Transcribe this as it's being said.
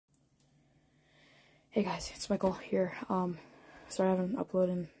Hey guys, it's Michael here. Sorry I haven't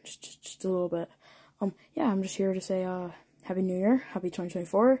uploaded in just a little bit. Yeah, I'm just here to say, Happy New Year, Happy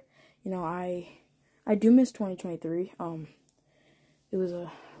 2024. You know, I do miss 2023. It was a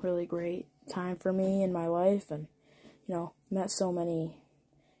really great time for me in my life, and, you know, met so many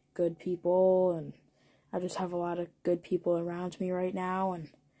good people, and I just have a lot of good people around me right now,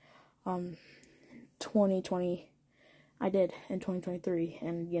 and, 2020, I did in 2023,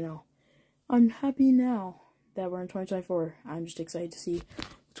 and, you know, I'm happy now that we're in 2024. I'm just excited to see what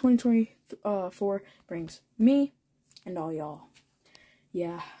 2024 brings me and all y'all.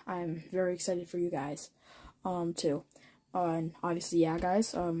 Yeah, I'm very excited for you guys, too. And obviously, yeah,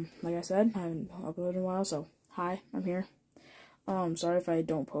 guys, like I said, I haven't uploaded in a while, so hi, I'm here. Sorry if I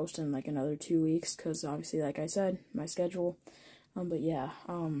don't post in, like, another 2 weeks, because obviously, like I said, my schedule. But yeah,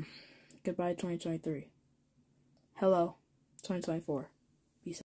 goodbye 2023. Hello, 2024.